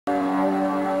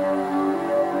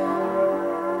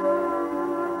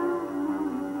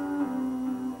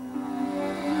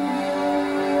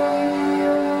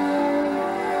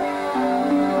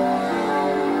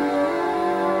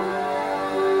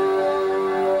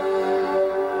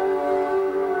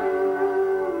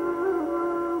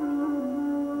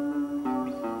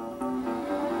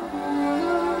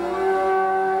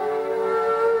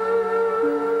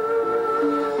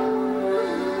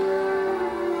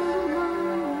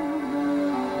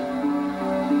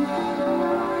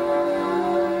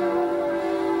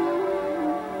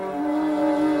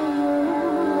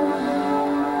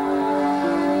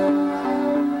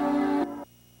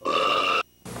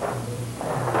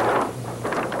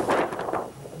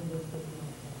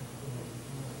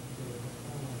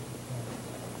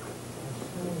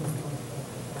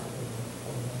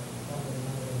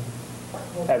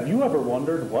Have you ever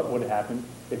wondered what would happen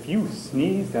if you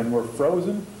sneezed and were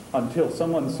frozen until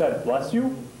someone said, "Bless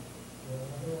you"?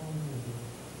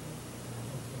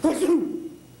 Bless you!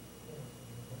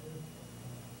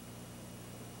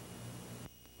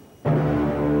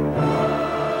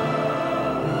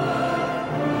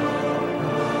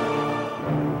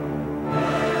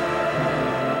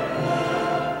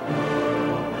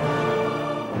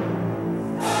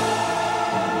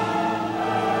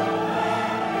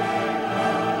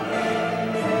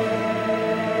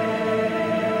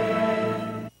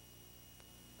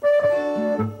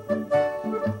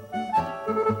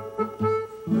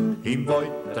 Im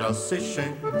Waldras ist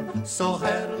schön, so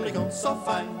herrlich und so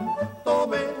fein. Da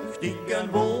möcht ich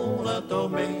gern wohnen, da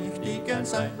möcht ich gern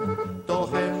sein. Da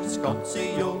herrscht das ganze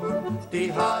Jahr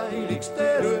die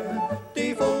heiligste Ruhe.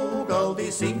 Die Vogel,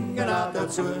 die singen auch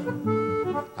dazu.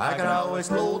 Ein graues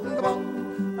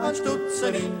Lodengewand, ein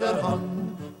Stutzen in der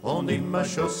Hand und immer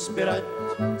schussbereit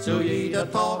zu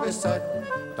jeder Tageszeit.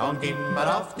 Dann gehen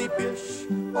wir auf die Pirsch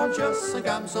und schiessen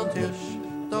Gams und Hirsch.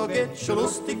 Da geht's schon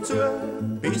lustig zu,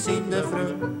 bis in der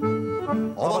Früh.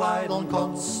 Aber leider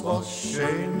kann's was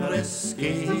Schöneres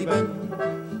geben,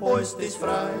 als das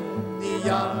frei die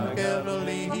Jäger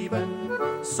lieben.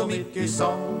 So mit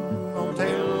Gesang und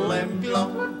hellem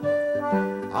Klang,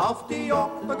 auf die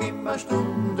Jagd da gehen wir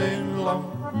stundenlang.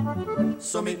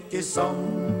 So mit Gesang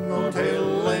und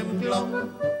hellem Klang,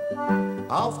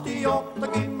 auf die Jagd da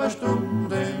gehen wir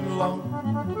stundenlang.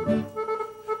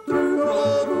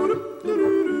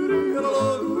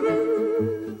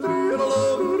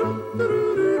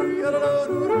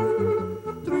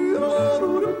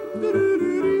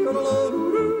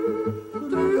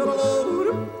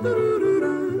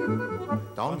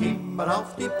 Dann gehen wir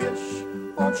auf die Pirsch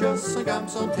und schiessen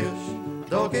Gams und Hirsch.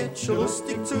 Da geht's schon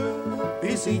lustig zu,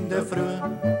 bis in der Früh.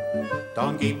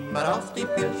 Dann gehen wir auf die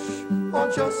Pirsch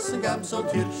und schiessen Gams und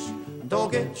Hirsch. Da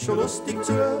geht's schon lustig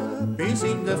zu, bis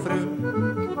in der Früh.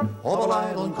 Aber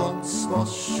leider kann's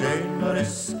was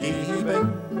Schöneres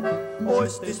geben,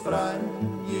 als das freie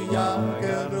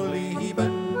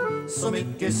Jägerlieben. So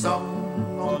mit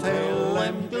Gesang und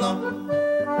hellem Klang,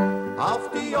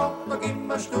 auf die Jagd da gehen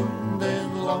wir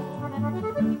stundenlang.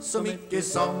 So mit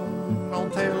Gesang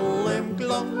und hellem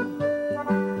Klang,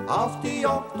 auf die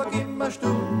Jagd da gehen wir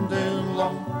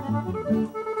stundenlang.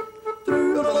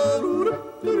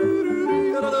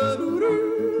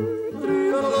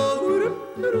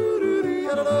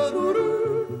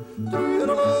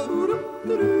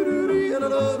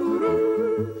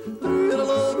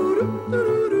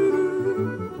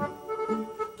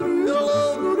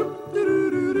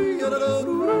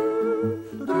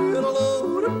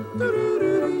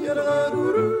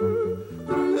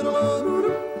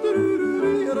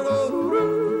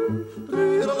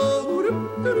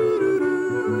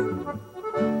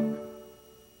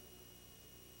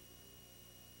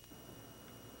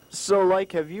 So,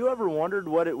 like, have you ever wondered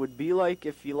what it would be like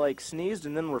if you, like, sneezed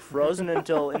and then were frozen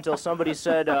until somebody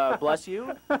said, bless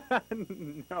you?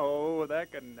 No,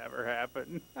 that could never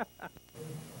happen.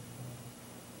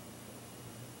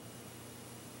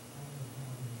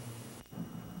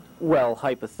 Well,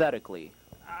 hypothetically.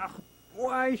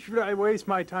 Why should I waste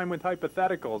my time with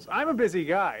hypotheticals? I'm a busy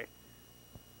guy.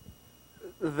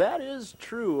 That is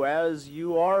true, as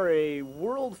you are a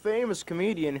world-famous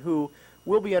comedian who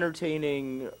will be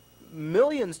entertaining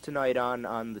millions tonight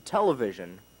on the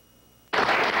television.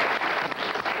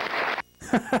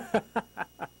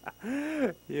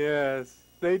 Yes,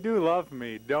 they do love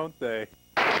me, don't they?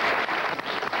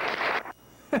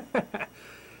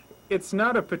 It's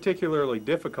not a particularly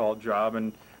difficult job,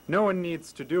 and no one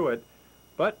needs to do it,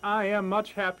 but I am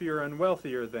much happier and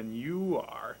wealthier than you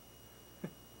are.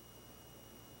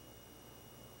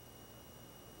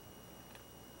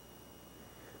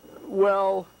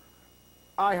 Well,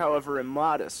 I, however, am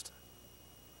modest.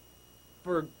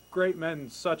 For great men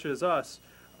such as us,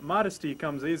 modesty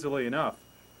comes easily enough.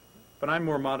 But I'm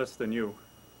more modest than you.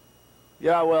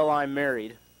 Yeah, well, I'm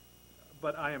married.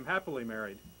 But I am happily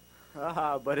married.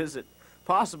 But is it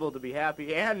possible to be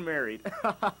happy and married?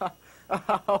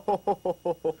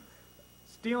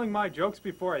 Stealing my jokes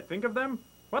before I think of them?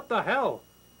 What the hell?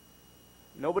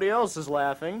 Nobody else is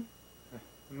laughing.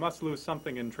 We must lose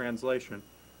something in translation.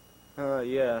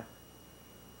 Yeah.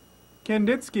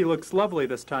 Kandinsky looks lovely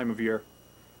this time of year.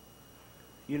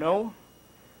 You know,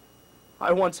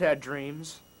 I once had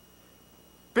dreams.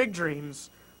 Big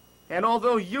dreams. And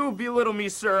although you belittle me,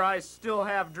 sir, I still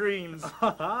have dreams.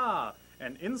 Ha!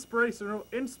 An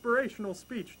inspirational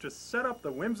speech to set up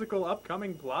the whimsical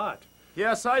upcoming plot.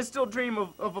 Yes, I still dream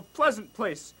of a pleasant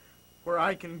place where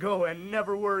I can go and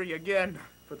never worry again.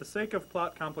 For the sake of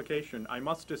plot complication, I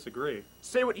must disagree.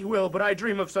 Say what you will, but I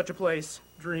dream of such a place.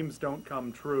 Dreams don't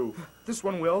come true. This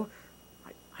one will.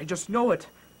 I just know it.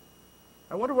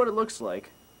 I wonder what it looks like.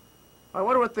 I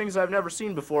wonder what things I've never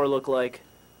seen before look like.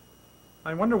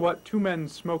 I wonder what two men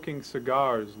smoking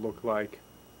cigars look like.